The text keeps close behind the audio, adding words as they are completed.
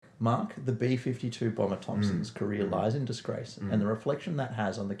Mark, the B-52 bomber Thompson's career lies in disgrace, and the reflection that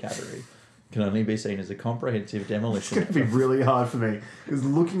has on the cavalry can only be seen as a comprehensive demolition. It's going to be really hard for me, because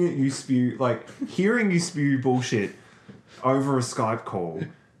looking at you spew, like, hearing you spew bullshit over a Skype call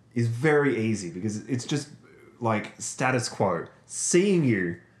is very easy, because it's just, like, status quo. Seeing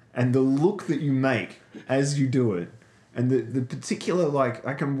you and the look that you make as you do it, and the particular, like,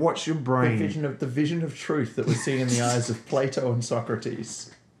 I can watch your brain... The vision of truth that was seen in the eyes of Plato and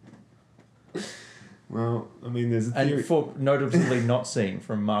Socrates. Well, I mean, there's a theory... And for notably not seen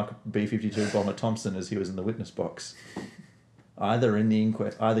from Mark B-52 Bomber Thompson as he was in the witness box. Either in the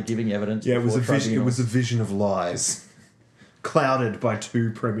inquest, either giving evidence... Yeah, it was a vision of lies. Clouded by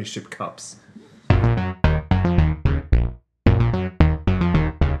 2 premiership cups.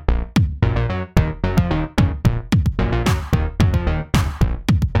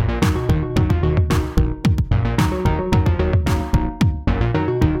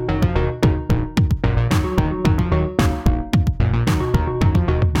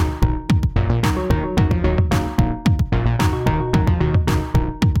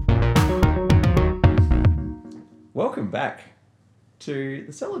 Welcome back to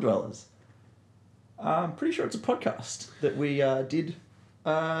the Cellar Dwellers. I'm pretty sure it's a podcast that we did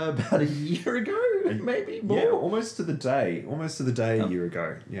about a year ago, maybe more. Yeah, almost to the day a year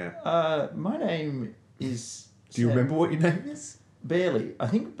ago. Yeah. My name is... Do you remember what your name is? Barely. I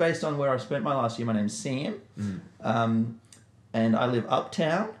think based on where I spent my last year, my name's Sam. And I live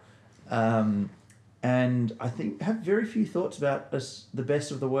uptown. And I think have very few thoughts about the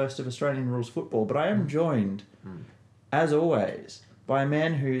best of the worst of Australian rules football. But I am joined, as always, by a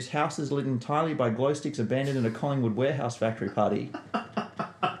man whose house is lit entirely by glow sticks abandoned in a Collingwood warehouse factory party.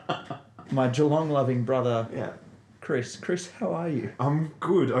 My Geelong-loving brother, Chris. Chris, how are you? I'm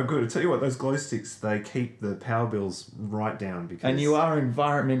good. I tell you what, those glow sticks, they keep the power bills right down. Because and you are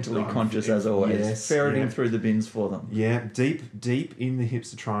environmentally conscious, as always, ferreting through the bins for them. Yeah, deep in the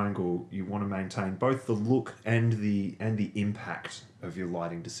hipster triangle, you want to maintain both the look and the impact of your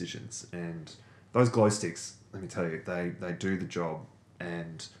lighting decisions. And those glow sticks, let me tell you, they do the job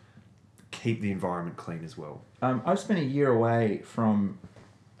and keep the environment clean as well. I've spent a year away from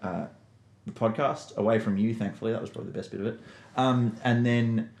the podcast, away from you, thankfully. That was probably the best bit of it. And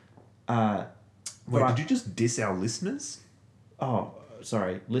then... Wait, did you just diss our listeners? Oh,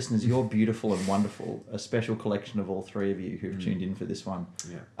 sorry. Listeners, you're beautiful and wonderful. A special collection of all 3 of you who've tuned in for this one.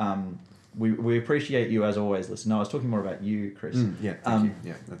 Yeah. We appreciate you as always, listener. No, I was talking more about you, Chris. Yeah, thank you.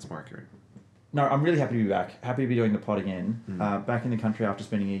 Yeah, that's more accurate. No, I'm really happy to be back. Happy to be doing the pod again. Back in the country after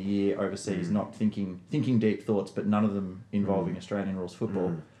spending a year overseas, not thinking deep thoughts, but none of them involving Australian rules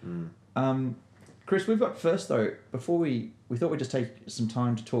football. Chris, we've got first though, before we thought we'd just take some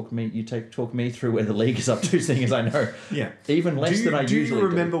time to talk me through where the league is up to, seeing as I know even less than I usually do. Do you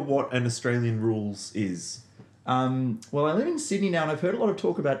remember what an Australian rules is? Well, I live in Sydney now, and I've heard a lot of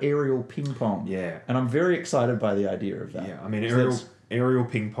talk about aerial ping pong. Yeah. And I'm very excited by the idea of that. Yeah, I mean, aerial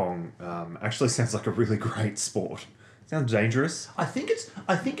ping pong actually sounds like a really great sport. Sounds dangerous. I think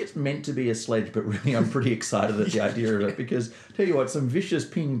it's meant to be a sledge, but really I'm pretty excited at the idea of it, because tell you what, some vicious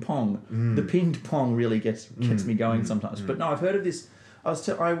ping pong. The pinged pong really gets me going sometimes. But no, I've heard of this.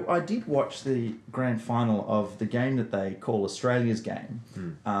 I did watch the grand final of the game that they call Australia's game,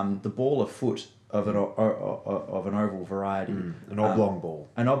 the ball of foot of an oval variety, an oblong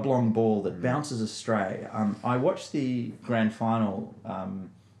ball, that bounces astray. I watched the grand final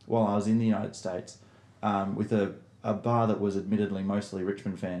while I was in the United States with a bar that was admittedly mostly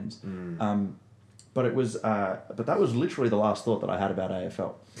Richmond fans, but that was literally the last thought that I had about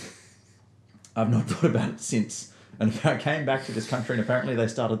AFL. I've not thought about it since. And I came back to this country, and apparently they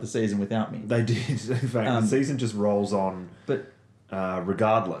started the season without me. They did. In fact, the season just rolls on. But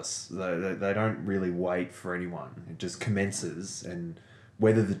regardless, they don't really wait for anyone. It just commences, and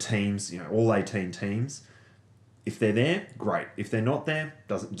whether the teams, all 18 teams, if they're there, great. If they're not there,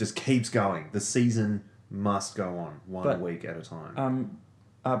 just keeps going. The season must go on one week at a time.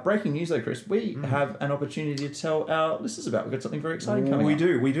 Breaking news though, Chris, we have an opportunity to tell our listeners about. We've got something very exciting coming up. We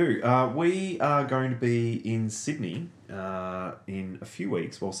do. We are going to be in Sydney in a few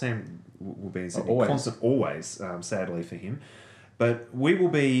weeks. Well, Sam will be in Sydney. Always, sadly for him. But we will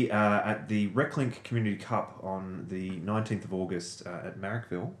be at the RecLink Community Cup on the 19th of August at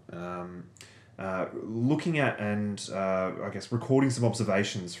Marrickville, looking at and I guess recording some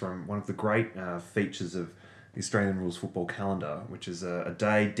observations from one of the great features of the Australian Rules Football Calendar, which is a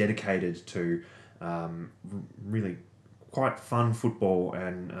day dedicated to really quite fun football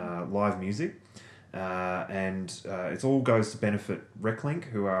and live music. And it all goes to benefit RecLink,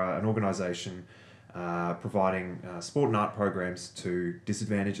 who are an organisation providing sport and art programs to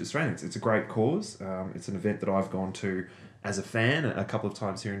disadvantaged Australians. It's a great cause. It's an event that I've gone to as a fan a couple of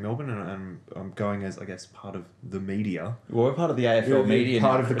times here in Melbourne, and I'm going as, I guess, part of the media. Well, we're part of the AFL media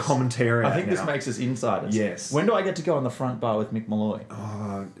part now, of the Chris. commentariat. I think now. this makes us insiders. Yes. When do I get to go on the front bar with Mick Malloy?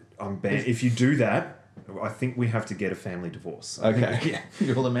 I'm banned. If you do that, I think we have to get a family divorce. Okay. Yeah.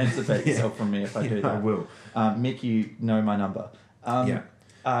 You'll emancipate yourself from me if I do that. I will. Mick, you know my number.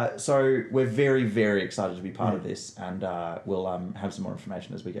 So we're very, very excited to be part of this, and we'll have some more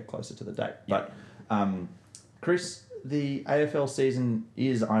information as we get closer to the date. Yeah. But, Chris, the AFL season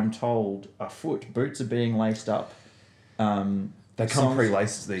is, I'm told, afoot. Boots are being laced up. They come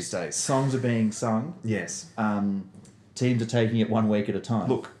pre-laced these days. Songs are being sung. Yes. Teams are taking it 1 week at a time.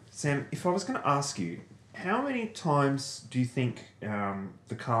 Look, Sam, if I was going to ask you, how many times do you think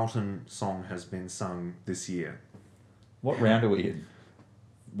the Carlton song has been sung this year? What round are we in?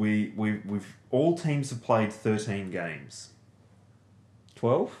 We've all teams have played 13 games.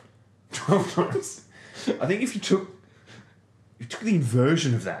 12? 12 times. I think if you took the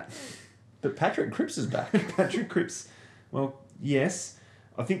inversion of that. But Patrick Cripps is back. Patrick Cripps, well, yes.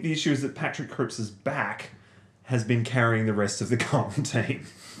 I think the issue is that Patrick Cripps' back has been carrying the rest of the Carlton team.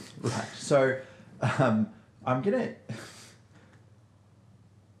 Right. So, I'm going to...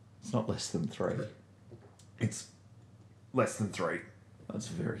 It's not less than 3. It's less than 3. That's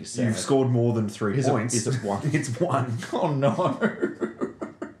very sad. You've scored more than 3 points. Is it 1? It's 1. Oh, no.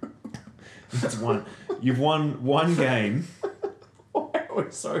 It's 1. You've won 1 game. Why are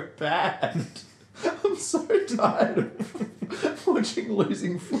we so bad? I'm so tired of watching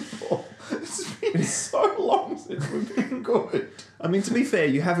losing football. It's been so long since we've been good. I mean, to be fair,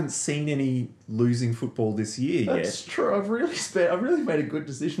 you haven't seen any losing football this year yet. That's true. I've really made a good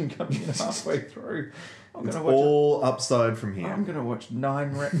decision coming in halfway through. It's all upside from here. I'm going to watch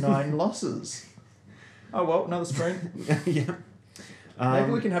 9 losses. Oh, well, another spoon. Yeah.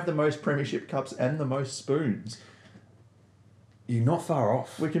 Maybe we can have the most premiership cups and the most spoons. You're not far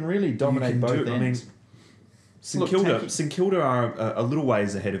off. We can really dominate both ends. St Kilda are a little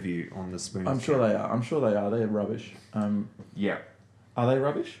ways ahead of you on the spoon. I'm sure they are. They're rubbish. Yeah. Are they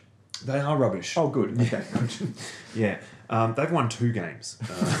rubbish? They are rubbish. Oh, good. Okay. Yeah. They've won 2 games.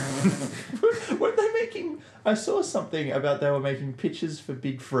 Weren't they making... I saw something about they were making pitches for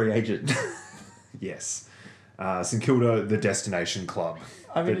big free agents. Yes. St Kilda, the destination club.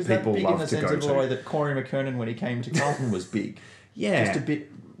 I mean, that is that people big in love the to sense go of the to. way that Corey McKernan, when he came to Carlton, was big? Yeah. Just a bit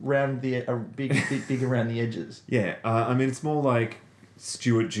round the... big around the edges. Yeah. I mean, it's more like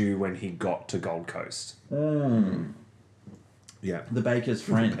Stuart Dew when he got to Gold Coast. Yeah. The baker's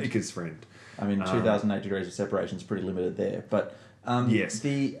friend. The baker's friend. I mean, 2008 degrees of separation is pretty limited there. But yes.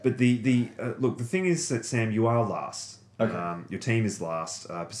 Look, the thing is that, Sam, you are last. Okay. Your team is last.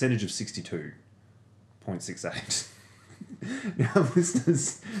 Percentage of 62.68. Now,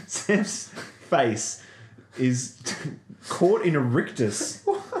 listeners, Sam's face is caught in a rictus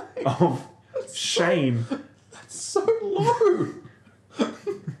of shame. That's so low.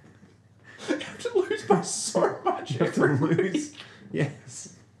 You have to lose by so much. You have to lose.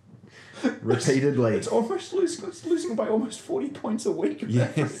 Yes. Repeatedly. It's losing by almost 40 points a week.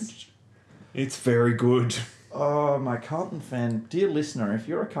 Yes. It's very good. Oh, my Carlton fan. Dear listener, if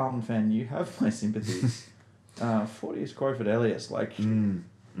you're a Carlton fan, you have my sympathies. 40 is Crowford Elias. Like,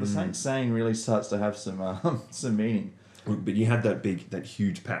 the Saints saying really starts to have some meaning. But you had that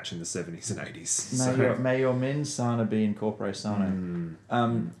huge patch in the 70s and 80s. May your men's sana be in corpore sano.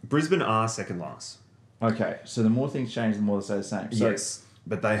 Brisbane are second last. Okay, so the more things change, the more they stay the same. So, yes,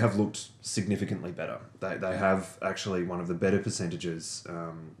 but they have looked significantly better. They have actually one of the better percentages.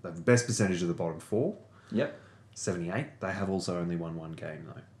 They have the best percentage of the bottom 4. Yep. 78. They have also only won 1 game,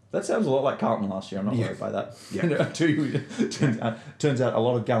 though. That sounds a lot like Carlton last year. I'm not worried by that. Yeah. Turns out a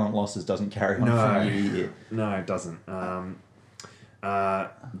lot of gallant losses doesn't carry on from year to year. No, it doesn't.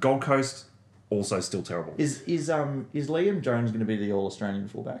 Gold Coast, also still terrible. Is Liam Jones going to be the All-Australian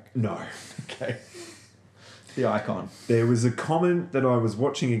fullback? No. Okay. The icon. There was a comment that I was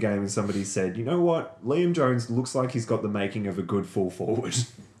watching a game and somebody said, you know what? Liam Jones looks like he's got the making of a good full forward.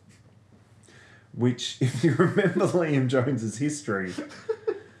 Which, if you remember Liam Jones's history...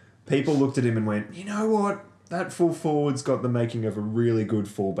 People looked at him and went, you know what? That full forward's got the making of a really good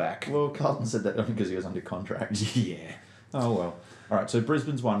fullback. Well, Carlton said that because he was under contract. Yeah. Oh, well. All right, so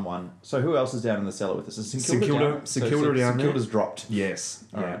Brisbane's 1-1. So who else is down in the cellar with us? Is St Kilda down St there. Kilda's dropped. Yes.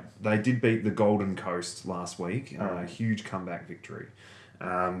 All yeah. right. They did beat the Golden Coast last week. Right. Huge comeback victory.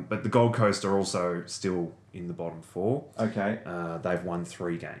 But the Gold Coast are also still in the bottom 4. Okay. They've won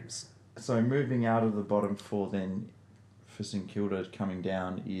 3 games. So moving out of the bottom 4 then... for St Kilda coming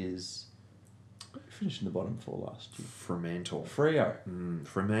down is... finished in the bottom four last year? Fremantle. Freo.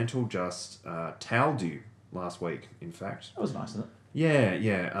 Fremantle just towelled you last week, in fact. That was nice, isn't it?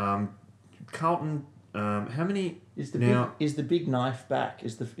 Yeah. Carlton, how many now? Is the big knife back?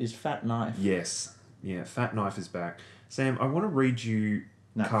 Is Fat Knife? Yes. Yeah, Fat Knife is back. Sam, I want to read you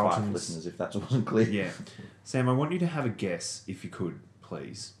Carlton's... 5 listeners, if that wasn't clear. Yeah. Sam, I want you to have a guess, if you could,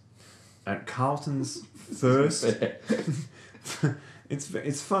 please. At Carlton's first...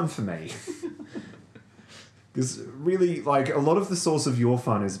 It's fun for me. Because really, like, a lot of the source of your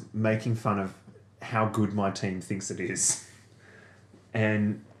fun is making fun of how good my team thinks it is.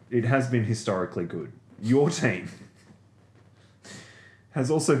 And it has been historically good. Your team has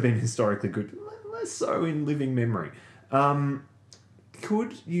also been historically good. Less so in living memory.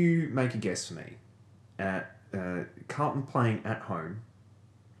 Could you make a guess for me at Carlton playing at home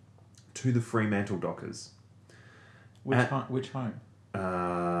to the Fremantle Dockers? Which home?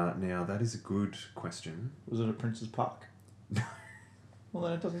 Now, that is a good question. Was it at Prince's Park? No. Well,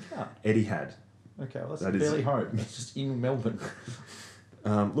 then it doesn't count. Etihad. Okay, well, that's That is- barely home. It's just in Melbourne.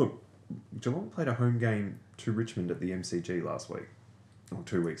 Look, Geelong played a home game to Richmond at the MCG last week. Or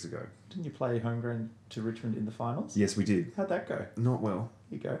 2 weeks ago. Didn't you play home ground to Richmond in the finals? Yes, we did. How'd that go? Not well.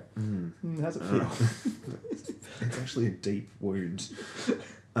 Here you go. Mm. How's it feel? It's actually a deep wound.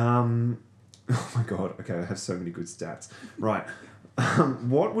 Oh my god. Okay, I have so many good stats. Right.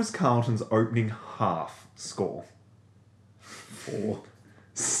 What was Carlton's opening half score?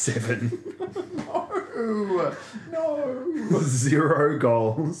 4-7. No! 0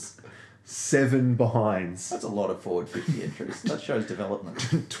 goals. 7 behinds. That's a lot of forward 50 entries. That shows development.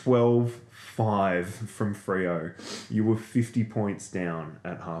 12-5 from Freo. You were 50 points down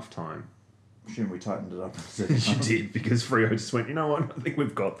at halftime. Assume we tightened it up. You did, because Freo just went, you know what, I think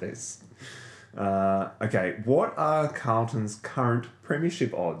we've got this. Okay, what are Carlton's current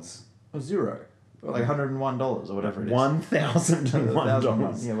premiership odds? 0. Like $101 or whatever it is.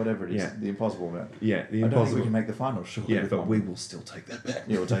 $1,001. Yeah, whatever it is. Yeah. The impossible amount. Yeah, the I don't think we impossible. can make the final, surely. Yeah, with but one. we will still take that back.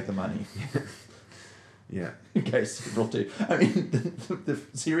 Yeah, we'll take the money. Yeah. In case several do. I mean, the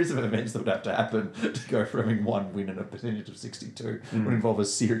series of events that would have to happen to go from having one win and a percentage of 62 would involve a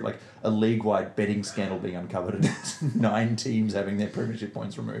series, like a league-wide betting scandal being uncovered and 9 teams having their premiership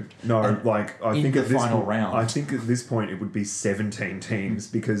points removed. No, And like I in think the at this final point, round. I think at this point it would be 17 teams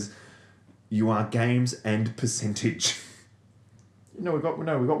because you are games and percentage. No, we've got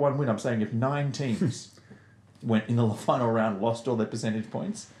one win. I'm saying if 9 teams went in the final round, lost all their percentage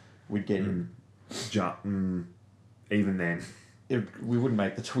points, we'd get in. Even then. We wouldn't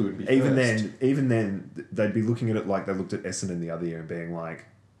make the we would be Even first. then, they'd be looking at it like they looked at Essendon the other year and being like,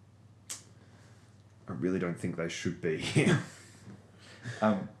 I really don't think they should be here.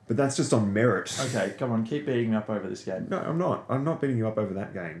 But that's just on merit. Okay, come on, keep beating me up over this game. No, I'm not. I'm not beating you up over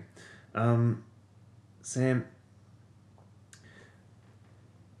that game. Sam,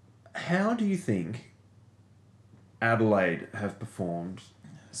 how do you think Adelaide have performed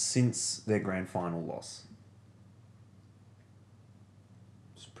since their grand final loss?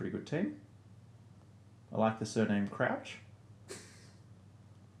 It's a pretty good team. I like the surname Crouch.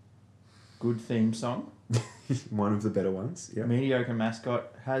 Good theme song. One of the better ones. Yeah. Mediocre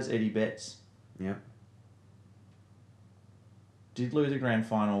mascot. Has Eddie Betts. Yeah. Did lose a grand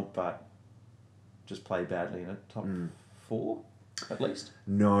final, but just played badly in a top 4, at least.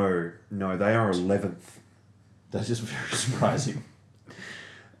 No, they are 11th. That's just very surprising.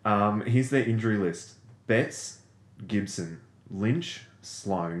 Here's their injury list: Betts, Gibson, Lynch,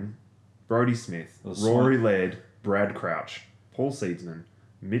 Sloane, Brodie Smith, Well, Rory Laird, Brad Crouch, Paul Seedsman,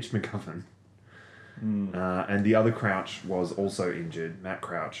 Mitch McGovern, and the other Crouch was also injured, Matt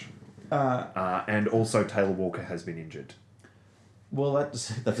Crouch, and also Taylor Walker has been injured. Well, that's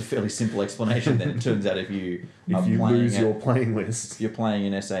a fairly simple explanation then. It turns out if you lose your playing list, if you're playing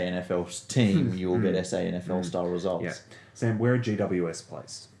an SANFL team, you will get SANFL style results. yeah. Sam, where are GWS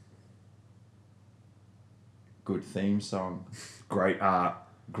placed? Good theme song. Great art,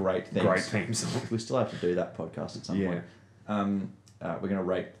 Great themes. great theme song. We still have to do that podcast at some Yeah. point. We're going to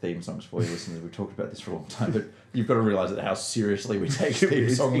rate theme songs for you listeners. We've talked about this for a long time, but you've got to realise that how seriously we take theme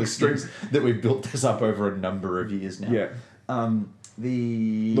It's song extreme. listings, that we've built this up over a number of years now. Yeah.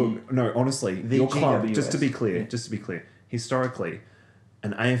 Look, no, honestly, the your club, GWS. just to be clear, historically,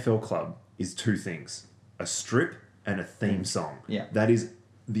 an AFL club is 2 things: a strip and a theme song. Yeah. That is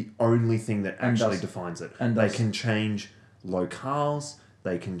the only thing that actually does- defines it. and they does- can change locales,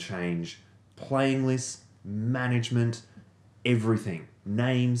 they can change playing lists, management, everything,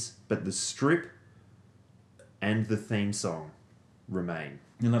 names, but the strip and the theme song remain.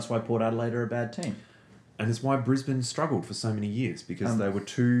 And that's why Port Adelaide are a bad team. And it's why Brisbane struggled for so many years, because they were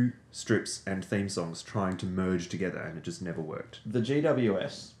two strips and theme songs trying to merge together, and it just never worked. The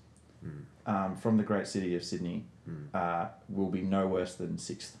GWS, from the great city of Sydney, will be no worse than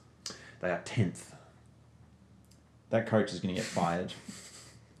 6th. They are 10th. That coach is going to get fired.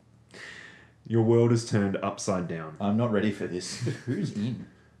 Your world is turned upside down. I'm not ready for this. Who's in?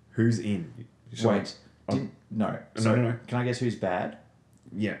 Who's in? Wait. No. No. Can I guess who's bad?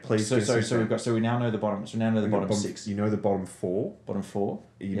 Yeah, please. So we now know the bottom. So we now know the bottom 6. You know the bottom 4. Bottom 4.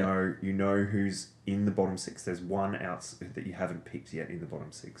 You know who's in the bottom 6. There's one out that you haven't picked yet in the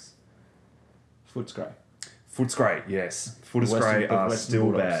bottom 6. Footscray. Footscray, yes. Footscray are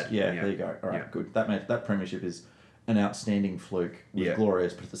still bad. Yeah, there you go. All right, good. That premiership is an outstanding fluke. Was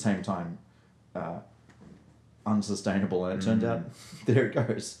glorious, but at the same time, unsustainable. And it turned out there it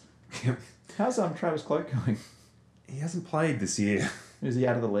goes. How's Travis Cloke going? He hasn't played this year. Is he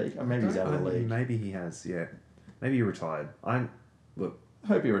out of the league? Or maybe he's out of the league. Maybe he has, yeah. Maybe he retired. I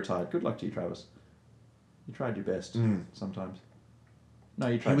hope he retired. Good luck to you, Travis. You tried your best sometimes. No,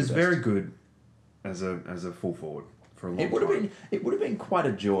 you tried. He was your best. very good as a full forward for a long time. It would have been quite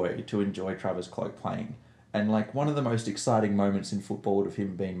a joy to enjoy Travis Cloke playing. And like one of the most exciting moments in football would have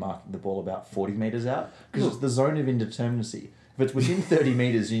him been marking the ball about 40 metres out, because it's the zone of indeterminacy. If it's within 30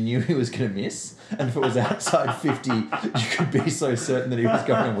 metres, you knew he was going to miss. And if it was outside 50, you could be so certain that he was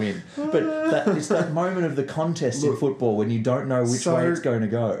going to win. But it's that moment of the contest in football when you don't know which way it's going to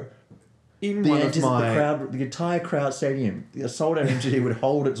go. The entire crowd stadium, the sold-out entity would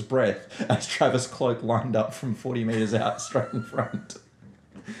hold its breath as Travis Cloke lined up from 40 metres out straight in front.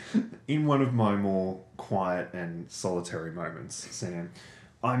 In one of my more quiet and solitary moments, Sam,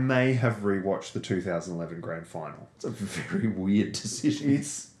 I may have rewatched the 2011 Grand Final. It's a very weird decision.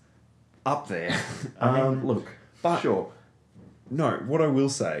 It's up there. I mean, look, but sure. No, what I will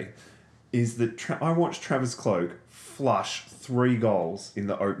say is that I watched Travis Cloke flush 3 goals in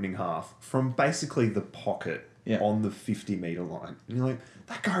the opening half from basically the pocket on the 50-metre line. And you're like,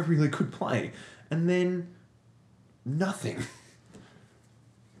 that guy really could play. And then nothing.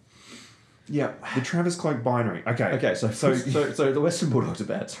 Yeah, the Travis Cloke binary. Okay. So the Western Bulldogs are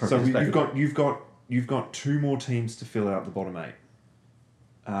bad. Sorry, so you've got 2 more teams to fill out the bottom 8.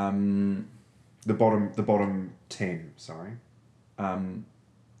 The bottom 10. Sorry.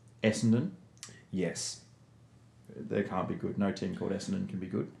 Essendon. Yes. They can't be good. No team called Essendon can be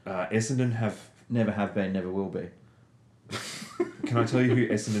good. Essendon never have been, never will be. Can I tell you who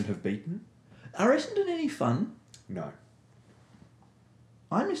Essendon have beaten? Are Essendon any fun? No.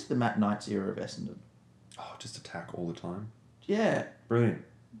 I miss the Matt Knights era of Essendon. Oh, just attack all the time? Yeah. Brilliant.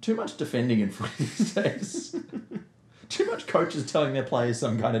 Too much defending in footy these days. Too much coaches telling their players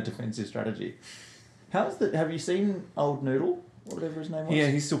some kind of defensive strategy. Have you seen Old Noodle? Or whatever his name was? Yeah,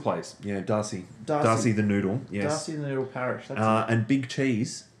 he still plays. Yeah, Darcy the Noodle. Yes. Darcy the Noodle Parish. That's and Big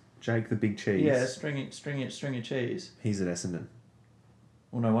Cheese. Jake the Big Cheese. Yeah, string of cheese. He's at Essendon.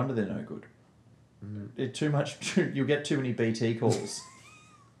 Well, no wonder they're no good. It's too much. You'll get too many BT calls.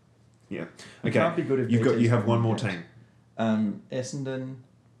 Yeah. Okay. Can't be good if you have one more team. Essendon.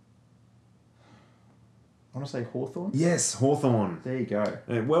 I want to say Hawthorn. Yes, Hawthorn. There you go.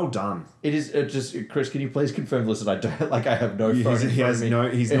 Well done. It is just Chris. Can you please confirm? Listen, I don't I have no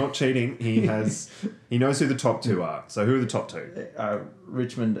phone. He's not cheating. He knows who the top 2 are. So who are the top 2?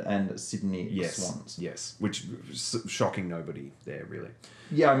 Richmond and Sydney Swans. Yes. Which shocking nobody there really.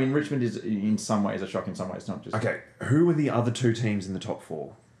 Yeah, I mean Richmond is in some ways a shock. In some ways, not just. Okay, who are the other 2 teams in the top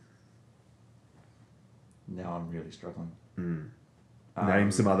 4? Now I'm really struggling.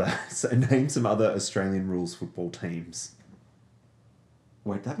 Name some other Australian rules football teams.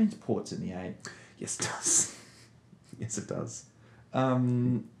 Wait, that means Port's in the 8. Yes, it does. Yes, it does.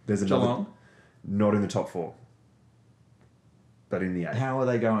 There's another. Geelong? Not in the top 4. But in the 8. How are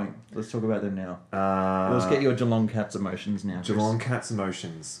they going? Let's talk about them now. Let's get your Geelong Cats emotions now. Geelong Cats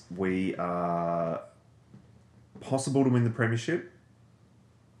emotions. We are possible to win the premiership.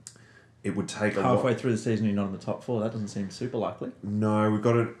 It would take halfway through the season. You're not in the top 4. That doesn't seem super likely. No, we've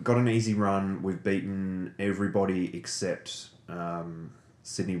got an easy run. We've beaten everybody except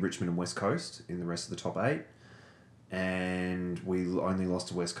Sydney, Richmond, and West Coast in the rest of the top 8, and we only lost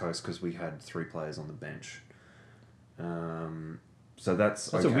to West Coast because we had 3 players on the bench. So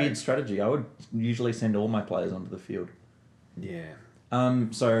that's a weird strategy. I would usually send all my players onto the field. Yeah.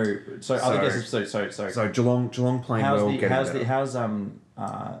 So other guesses. So Geelong playing well. How's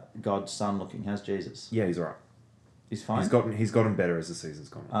God's son looking? How's Jesus? Yeah, he's alright. He's fine. He's gotten better as the season's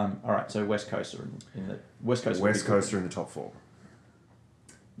gone on. All right. So West Coast are in the West Coast. West Coast are in the top 4.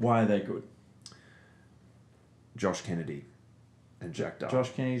 Why are they good? Josh Kennedy. and jacked up.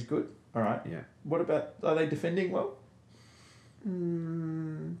 Josh Kenny's good. All right. Yeah. What about, are they defending well?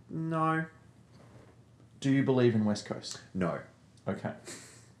 No. Do you believe in West Coast? No. Okay.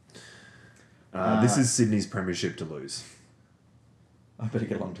 This is Sydney's premiership to lose. I better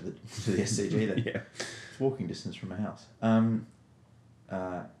get along to the SCG then. Yeah. It's walking distance from my house.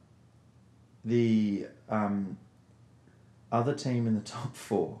 The other team in the top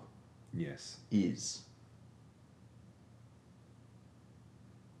 4 Yes. is...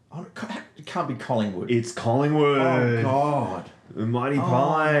 it can't be Collingwood. It's Collingwood. Oh, God. The Mighty Oh,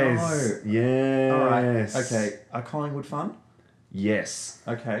 Pies. no. Yes. All right. Okay. Are Collingwood fun? Yes.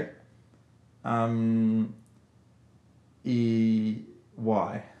 Okay.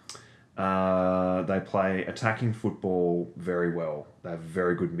 Why? They play attacking football very well. They have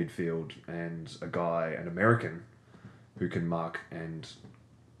very good midfield and an American, who can mark and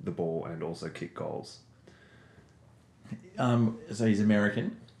the ball and also kick goals. So he's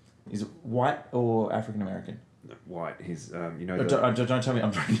American. He's white or African American? White. He's Don't tell me.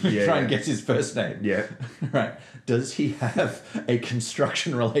 I'm trying to try and guess his first name. Yeah. Right. Does he have a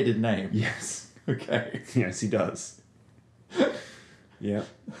construction related name? Yes. Okay. Yes, he does. Yeah.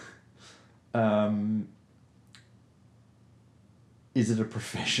 Is it a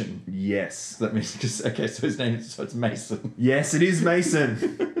profession? Yes. That means so his name. So it's Mason. Yes, it is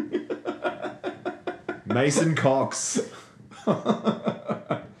Mason. Mason Cox.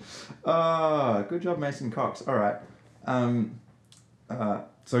 Good job, Mason Cox. All right.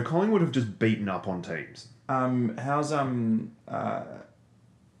 So Collingwood have just beaten up on teams. How's I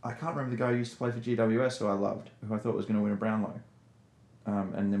can't remember the guy who used to play for GWS who I loved, who I thought was going to win a Brownlow,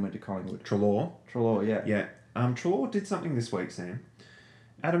 and then went to Collingwood. Treloar. Treloar, yeah. Yeah. Treloar did something this week, Sam.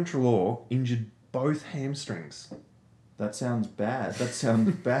 Adam Treloar injured both hamstrings. That sounds bad. That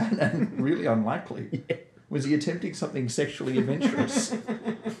sounds bad and really unlikely. Yeah. Was he attempting something sexually adventurous?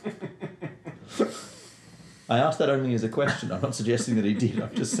 I asked that only as a question. I'm not suggesting that he did.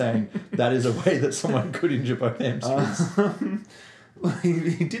 I'm just saying that is a way that someone could injure both hamstrings.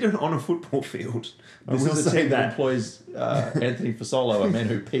 He did it on a football field. This is a team that employs Anthony Fasolo, a man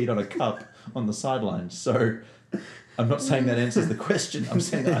who peed on a cup on the sidelines. So I'm not saying that answers the question. I'm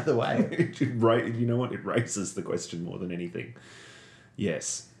saying either way. You know what? It raises the question more than anything.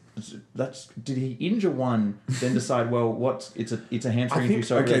 Yes. Did he injure one, then decide, well, it's a hamstring injury,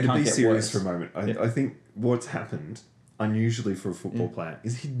 so okay, it really can't to be get serious worse. for a moment, I think what's happened, unusually for a football player,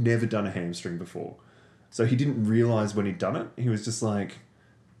 is he'd never done a hamstring before. So he didn't realise when he'd done it. He was just like,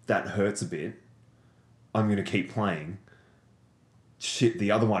 that hurts a bit. I'm going to keep playing. Shit,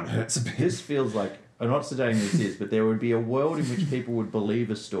 the other one hurts a bit. This feels like, I'm not suggesting this is, but there would be a world in which people would believe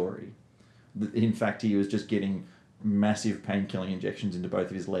a story. In fact, he was just getting massive pain-killing injections into both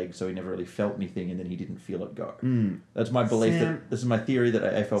of his legs, so he never really felt anything, and then he didn't feel it go. That's my belief. This is my theory that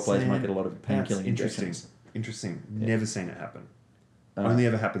AFL players might get a lot of pain-killing injections. Interesting. Yeah. Never seen it happen. Only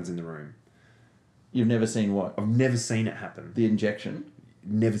ever happens in the room. You've never seen what? I've never seen it happen. The injection?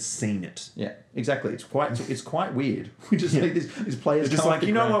 Never seen it. Yeah, exactly. It's quite weird. We just like these players just like,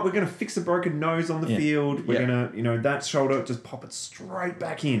 you know what, we're going to fix a broken nose on the field. We're going to, that shoulder, just pop it straight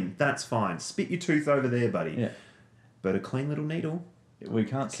back in. That's fine. Spit your tooth over there, buddy. Yeah. But a clean little needle. We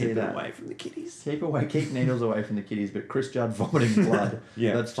can't see that. Keep it away from the kiddies. Keep needles away from the kiddies, but Chris Judd vomiting blood,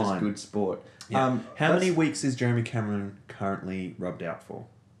 that's fine. just good sport. Yeah. How many weeks is Jeremy Cameron currently rubbed out for?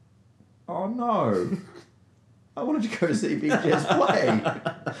 Oh no. I wanted to go see Big Jez play.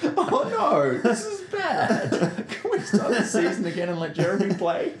 Oh no, this is bad. Can we start the season again and let Jeremy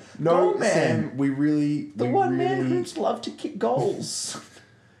play? No, oh, man. Sam, we really... man who's loved to kick goals.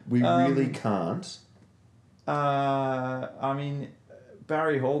 We really can't. I mean,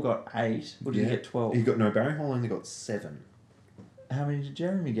 Barry Hall got 8. What did he get? 12. Barry Hall only got 7. How many did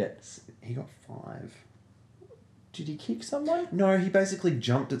Jeremy get? He got 5. Did he kick someone? No, he basically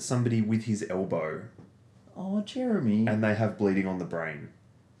jumped at somebody with his elbow. Oh, Jeremy. And they have bleeding on the brain.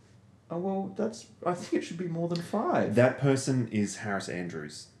 Oh, well, I think it should be more than 5. That person is Harris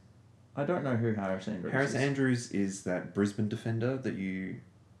Andrews. I don't know who Harris Andrews is. Harris Andrews is that Brisbane defender that you...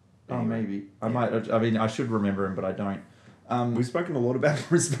 Anyway. Oh, maybe. I might. I mean, I should remember him, but I don't. We've spoken a lot about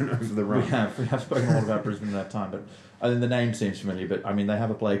Brisbane over the run. We have spoken a lot about Brisbane in that time, but I mean, the name seems familiar. But I mean, they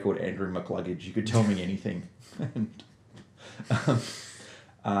have a player called Andrew McCluggage. You could tell me anything. And,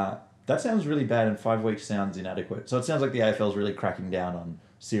 that sounds really bad, and 5 weeks sounds inadequate. So it sounds like the AFL is really cracking down on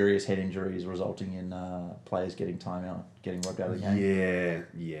serious head injuries resulting in players getting time out, getting rubbed out of the game.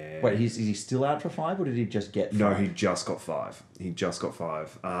 Yeah. Wait, is he still out for 5, or did he just get 5? No, he just got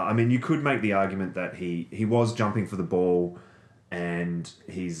 5. I mean, you could make the argument that he was jumping for the ball and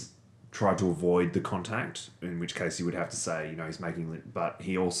he's tried to avoid the contact, in which case you would have to say, you know, he's making... But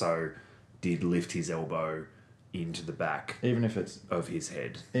he also did lift his elbow into the back even if it's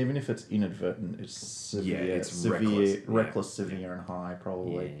inadvertent, it's severe, reckless, severe, and high,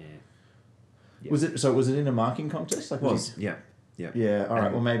 probably. Yeah. Was it in a marking contest? Like Yeah. Yeah. All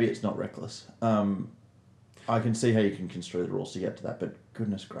right. Well, maybe it's not reckless. I can see how you can construe the rules to get to that, but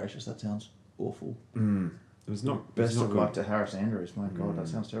goodness gracious, that sounds awful. It was not Best not of good. luck to Harris Andrews. My God, that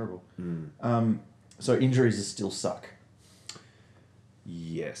sounds terrible. So injuries are still suck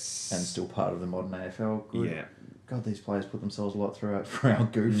Yes. and still part of the modern AFL. Good. Yeah. God, these players put themselves a lot through for our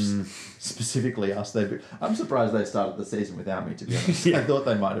goofs, specifically us. I'm surprised they started the season without me, to be honest. I thought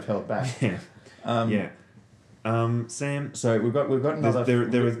they might have held back. Sam. So we've got another.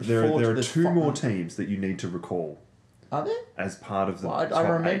 There are two more teams that you need to recall. Are there? As part of the Well, I top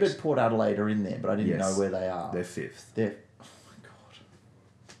remembered 8. Port Adelaide are in there, but I didn't know where they are. They're 5th. Oh my God.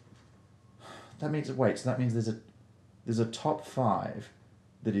 That means there's a top 5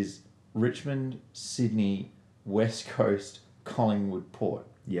 that is Richmond, Sydney, West Coast, Collingwood, Port.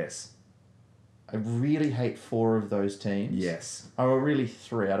 Yes. I really hate 4 of those teams. Yes. Oh, really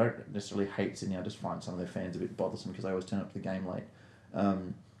 3. I don't necessarily hate Sydney. I just find some of their fans a bit bothersome because they always turn up to the game late.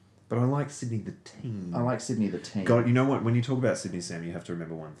 But I like Sydney the team. I like Sydney the team. God, you know what? When you talk about Sydney, Sam, you have to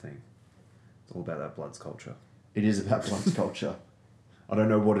remember one thing. It's all about that Bloods culture. It is about Bloods culture. I don't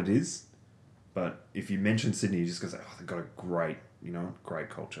know what it is, but if you mention Sydney, you just go say, oh, they've got a great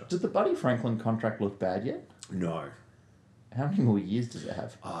culture. Does the Buddy Franklin contract look bad yet? No. How many more years does it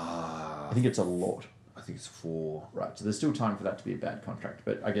have? I think it's a lot. I think it's 4. Right, so there's still time for that to be a bad contract,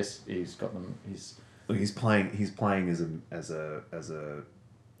 but I guess he's got them. He's playing as a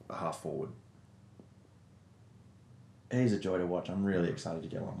half forward. He's a joy to watch. I'm really excited to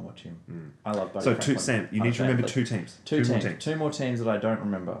get along and watch him. I love Buddy So Franklin. Sam, you need to remember 2 teams. Two more teams that I don't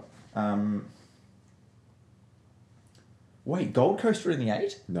remember. Wait, Gold Coast are in the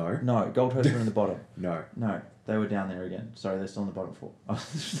 8? No. No, Gold Coast are in the bottom. No. No, they were down there again. Sorry, they're still in the bottom 4. I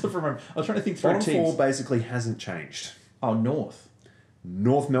was trying to think through Bottom teams. 4 basically hasn't changed. Oh, North.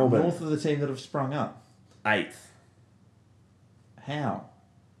 North Melbourne. North of the team that have sprung up. 8th. How?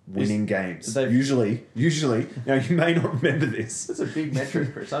 Winning games. they've- Usually. Now, you may not remember this. That's a big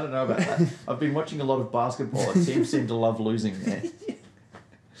metric, Chris. I don't know about that. I've been watching a lot of basketball. And teams seem to love losing there.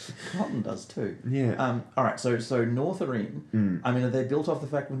 Carlton does too. Yeah. All right, so North are in. I mean, are they built off the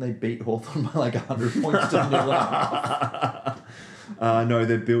fact when they beat Hawthorn by like 100 points to 0.5? No,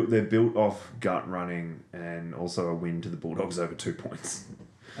 they're built off gut running and also a win to the Bulldogs over 2 points.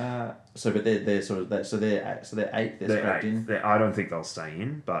 But they're sort of that. So they're 8th. They're scrapped in. I don't think they'll stay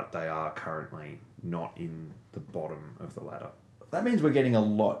in, but they are currently not in the bottom of the ladder. That means we're getting a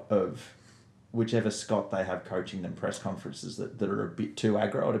lot of whichever Scott they have coaching them press conferences that are a bit too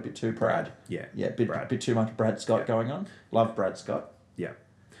aggro and a bit too Brad. Yeah. Bit too much Brad Scott going on. Love Brad Scott. Yeah.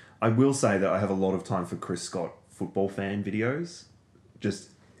 I will say that I have a lot of time for Chris Scott football fan videos. Just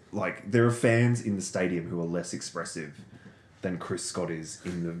like there are fans in the stadium who are less expressive than Chris Scott is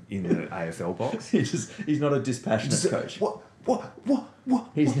in the AFL box. He's not a dispassionate coach. What?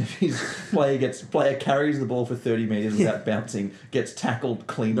 His player carries the ball for 30 metres without bouncing, gets tackled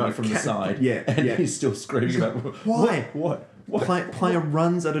cleanly from the side, and he's still screaming about why? What? Player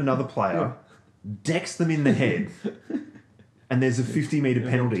runs at another player, decks them in the head, and there's a 50-metre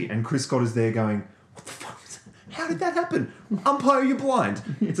penalty, and Chris Scott is there going, what the fuck? How did that happen? Umpire, you're blind.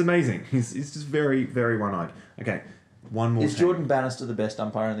 It's amazing. He's just very, very one-eyed. Okay, one more. Is Jordan Bannister the best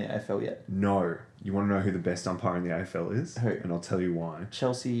umpire in the AFL yet? No. You want to know who the best umpire in the AFL is? Who? And I'll tell you why.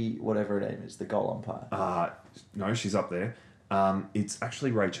 Chelsea, whatever her name is, the goal umpire. No, she's up there. It's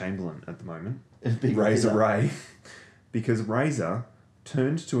actually Ray Chamberlain at the moment. Big Razor Ray. Because Razor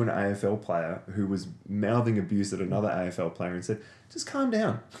turned to an AFL player who was mouthing abuse at another AFL player and said, just calm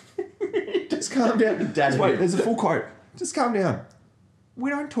down. Just calm down. Just wait, there's a full quote. Just calm down. We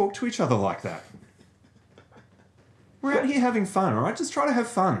don't talk to each other like that. We're out here having fun, all right? Just try to have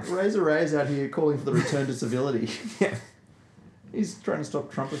fun. Razor Ray's out here calling for the return to civility. Yeah. He's trying to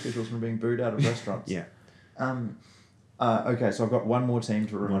stop Trump officials from being booed out of restaurants. Yeah. Okay, so I've got one more team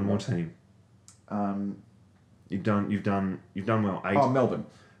to remember. One more team. You've done well. 8. Oh, Melbourne.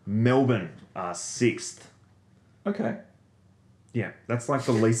 Melbourne are 6th. Okay. Yeah, that's like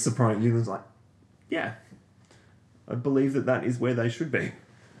the least surprising. It was like, yeah, I believe that is where they should be.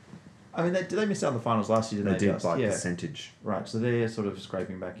 I mean, did they miss out on the finals last year? They did by percentage. Right, so they're sort of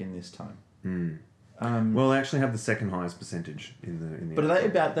scraping back in this time. Well, they actually have the second highest percentage in the. But are they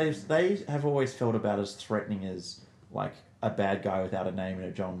about? They have always felt about as threatening as like a bad guy without a name in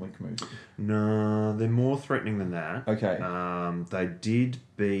a John Wick movie. No, they're more threatening than that. Okay. They did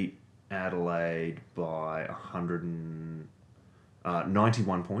beat Adelaide by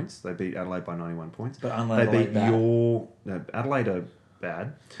 91 points. They beat Adelaide by 91 points. But they beat bad. Adelaide are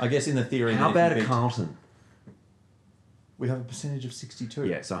bad. I guess in the theory... How bad are Carlton? We have a percentage of 62.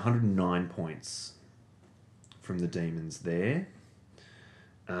 Yeah, so 109 points from the Demons there.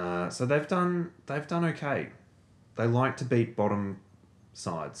 So they've done okay. They like to beat bottom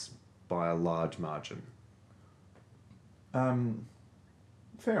sides by a large margin.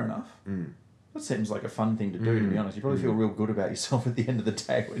 Fair enough. That seems like a fun thing to do, to be honest. You probably feel real good about yourself at the end of the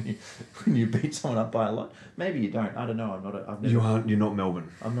day when you beat someone up by a lot. Maybe you don't. I don't know. You're not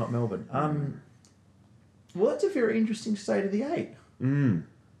Melbourne. I'm not Melbourne. Well, that's a very interesting state of the 8.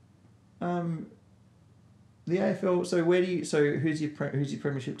 The AFL. So who's your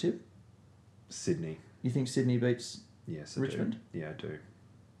premiership tip? Sydney. You think Sydney beats Richmond? Do. Yeah, I do.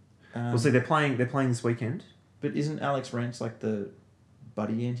 Well, see, they're playing this weekend. But isn't Alex Rance like the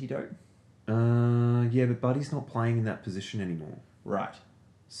Buddy antidote? Yeah, but Buddy's not playing in that position anymore. Right.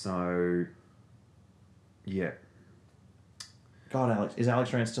 So, yeah. God, is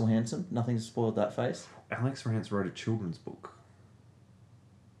Alex Rance still handsome? Nothing's spoiled that face? Alex Rance wrote a children's book.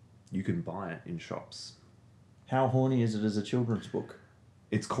 You can buy it in shops. How horny is it as a children's book?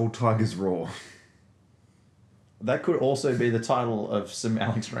 It's called Tiger's Roar. That could also be the title of some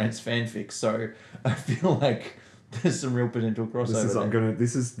Alex Rance fanfic, so I feel like there's some real potential crossover.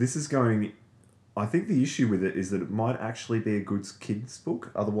 This is going. I think the issue with it is that it might actually be a good kids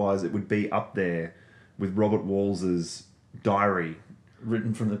book. Otherwise, it would be up there with Robert Walls's diary,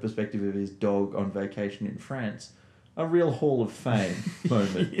 written from the perspective of his dog on vacation in France. A real Hall of Fame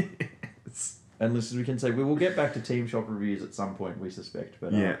moment. Yes. And listeners, we can say we will get back to Team Shop reviews at some point, we suspect.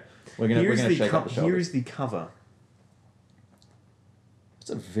 But yeah, we're gonna shake up the shoulders. Here is the cover. It's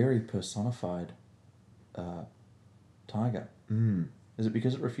a very personified tiger. Is it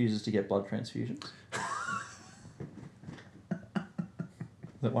because it refuses to get blood transfusions?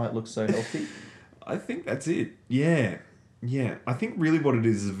 Is that why it looks so healthy? I think that's it. Yeah. I think really what it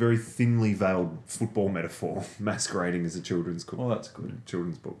is a very thinly veiled football metaphor masquerading as a children's book. Well, that's good.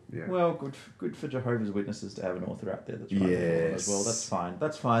 Children's book, yeah. Well, good for Jehovah's Witnesses to have an author out there that's writing it as well. That's fine.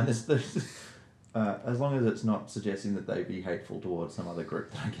 That's fine. There's as long as it's not suggesting that they be hateful towards some other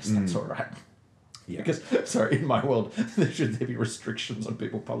group, then I guess that's all right. Yeah. Because, in my world, should there be restrictions on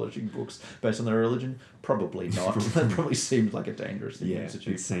people publishing books based on their religion? Probably not. That probably seems like a dangerous thing to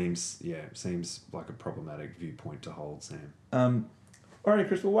institute. It seems like a problematic viewpoint to hold, Sam. Alrighty,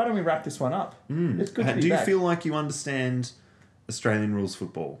 Chris, well, why don't we wrap this one up? It's good to be Do you back. feel like you understand Australian rules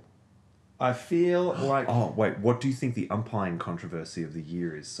football? I feel like... Oh, wait, what do you think the umpiring controversy of the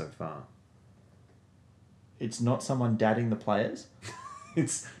year is so far? It's not someone dadding the players?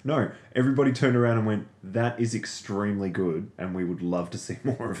 No, everybody turned around and went, that is extremely good, and we would love to see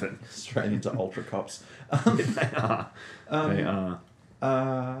more of it. Straight into ultra cops. They are.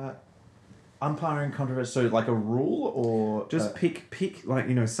 Umpiring controversy, so like a rule or... Just pick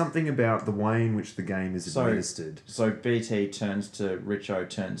something about the way in which the game is administered. So BT turns to Richo,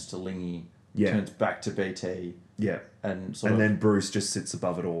 turns to Lingy, turns back to BT. Yeah. And then Bruce just sits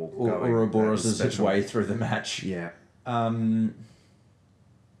above it all. Ouroboros is his way through the match. Yeah.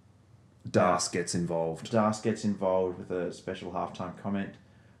 Das gets involved. Das gets involved with a special halftime comment.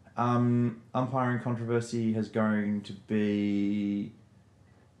 Umpiring controversy is going to be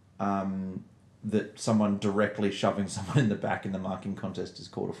that someone directly shoving someone in the back in the marking contest is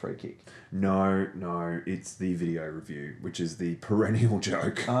called a free kick. No, it's the video review, which is the perennial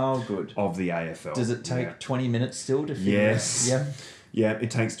joke. Oh, good. Of the AFL. Does it take 20 minutes still to figure Yes. out? Yeah. Yeah,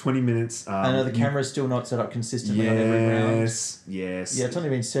 it takes 20 minutes. I know the camera's still not set up consistently on every round. Yes. Yeah, it's only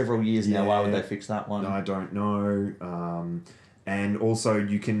been several years now. Why would they fix that one? I don't know. And also,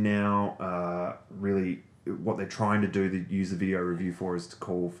 you can now really... What they're trying to do to use the video review for is to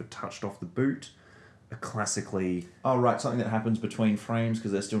call for touched off the boot. A classically... Oh, right. Something that happens between frames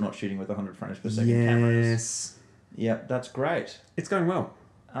because they're still not shooting with 100 frames per second cameras. Yep, that's great. It's going well.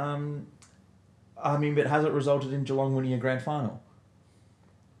 But has it resulted in Geelong winning a grand final?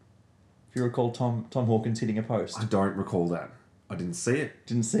 If you recall Tom Hawkins hitting a post. I don't recall that. I didn't see it.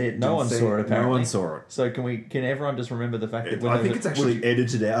 Didn't see it. No one saw it, apparently. No one saw it. So can everyone just remember the fact that... I think it's actually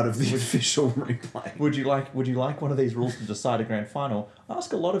edited out of the official replay. Would you like one of these rules to decide a grand final?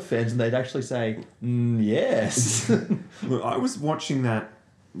 Ask a lot of fans and they'd actually say, yes. Look, I was watching that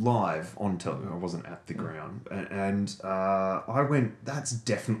live on television. I wasn't at the ground. And I went, that's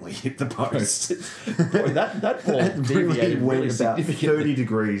definitely hit the post. Boy, that ball deviated went about significantly. 30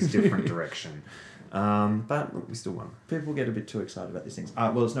 degrees different direction. But look, we still won. People get a bit too excited about these things.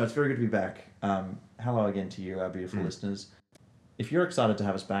 It's very good to be back. Hello again to you, our beautiful listeners. If you're excited to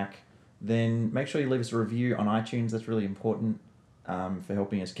have us back, then make sure you leave us a review on iTunes. That's really important for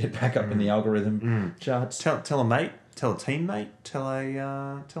helping us get back up in the algorithm charts. Tell a mate, tell a teammate, tell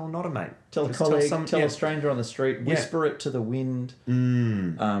a not a mate. Tell a colleague, tell a stranger on the street, whisper it to the wind,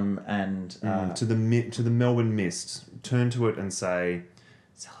 and to the Melbourne mist. Turn to it and say,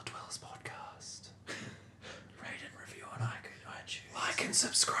 Cellar Dwellers Podcast. Rate and review on iTunes. Like and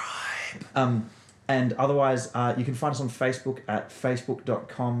subscribe. And otherwise, you can find us on Facebook at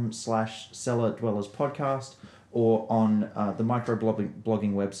facebook.com/Cellar Dwellers Podcast, or on the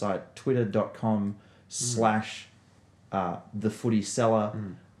microblogging website, twitter.com/the Footy Cellar.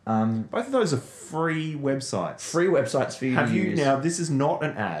 Both of those are free websites. Free websites for you to use. Now, this is not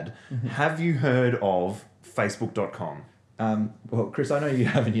an ad. Have you heard of facebook.com? Well, Chris, I know you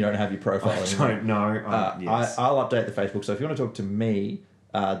haven't. You don't have your profile anymore. I don't know. Yes. I'll update the Facebook. So if you want to talk to me,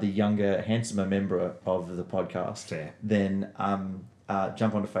 the younger, handsomer member of the podcast, Fair. then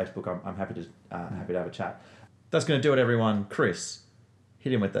jump onto Facebook. I'm happy to have a chat. That's going to do it, everyone. Chris,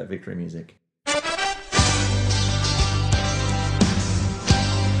 hit him with that victory music.